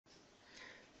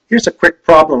Here's a quick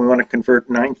problem. We want to convert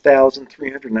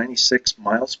 9,396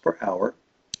 miles per hour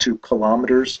to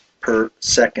kilometers per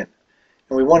second.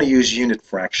 And we want to use unit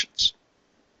fractions.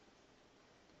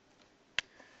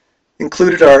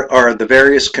 Included are the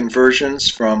various conversions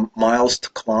from miles to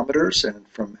kilometers and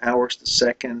from hours to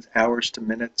seconds, hours to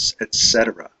minutes,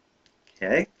 etc.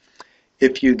 Okay.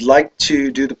 If you'd like to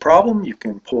do the problem, you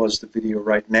can pause the video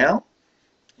right now.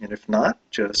 And if not,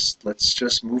 let's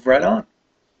just move right on.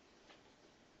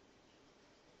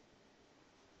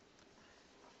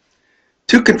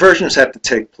 Two conversions have to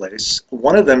take place.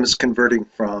 One of them is converting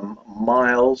from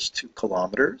miles to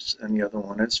kilometers, and the other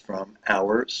one is from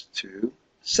hours to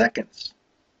seconds.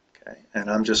 Okay,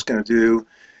 and I'm just going to do,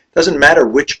 doesn't matter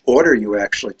which order you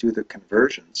actually do the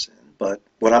conversions in, but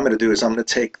what I'm going to do is I'm going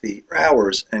to take the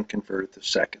hours and convert it to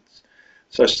seconds.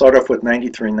 So I start off with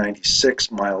 9396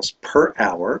 miles per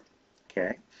hour,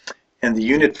 okay, and the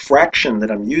unit fraction that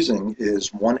I'm using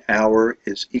is 1 hour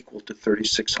is equal to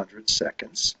 3600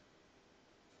 seconds.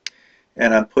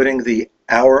 And I'm putting the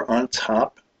hour on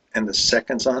top and the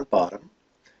seconds on bottom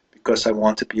because I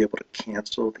want to be able to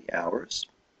cancel the hours.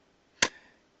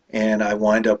 And I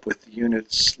wind up with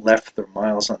units left, or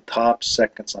miles on top,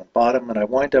 seconds on bottom, and I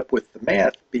wind up with the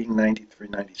math being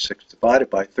 9396 divided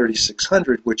by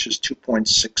 3600, which is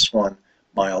 2.61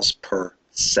 miles per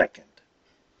second.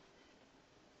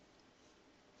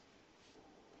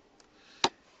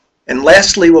 And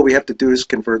lastly, what we have to do is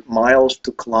convert miles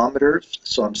to kilometers.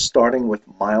 So I'm starting with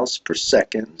miles per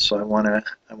second. So I want to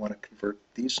convert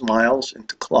these miles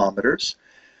into kilometers.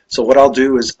 So what I'll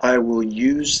do is I will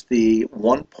use the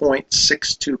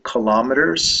 1.62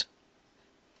 kilometers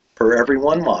per every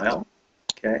 1 mile.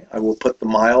 Okay, I will put the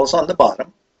miles on the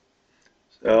bottom.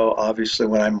 So obviously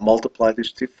when I multiply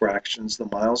these two fractions, the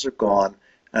miles are gone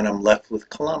and I'm left with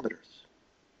kilometers.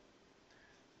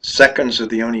 Seconds are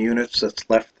the only units that's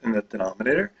left in the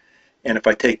denominator. And if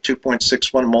I take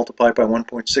 2.61 multiplied by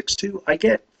 1.62, I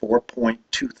get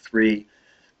 4.23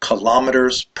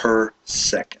 kilometers per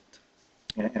second.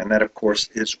 And that, of course,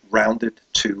 is rounded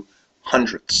to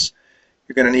hundredths.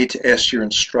 You're going to need to ask your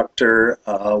instructor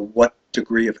what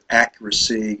degree of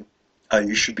accuracy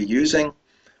you should be using.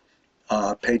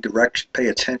 Pay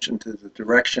attention to the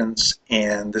directions,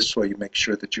 and this way you make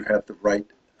sure that you have the right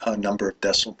number of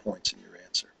decimal points in your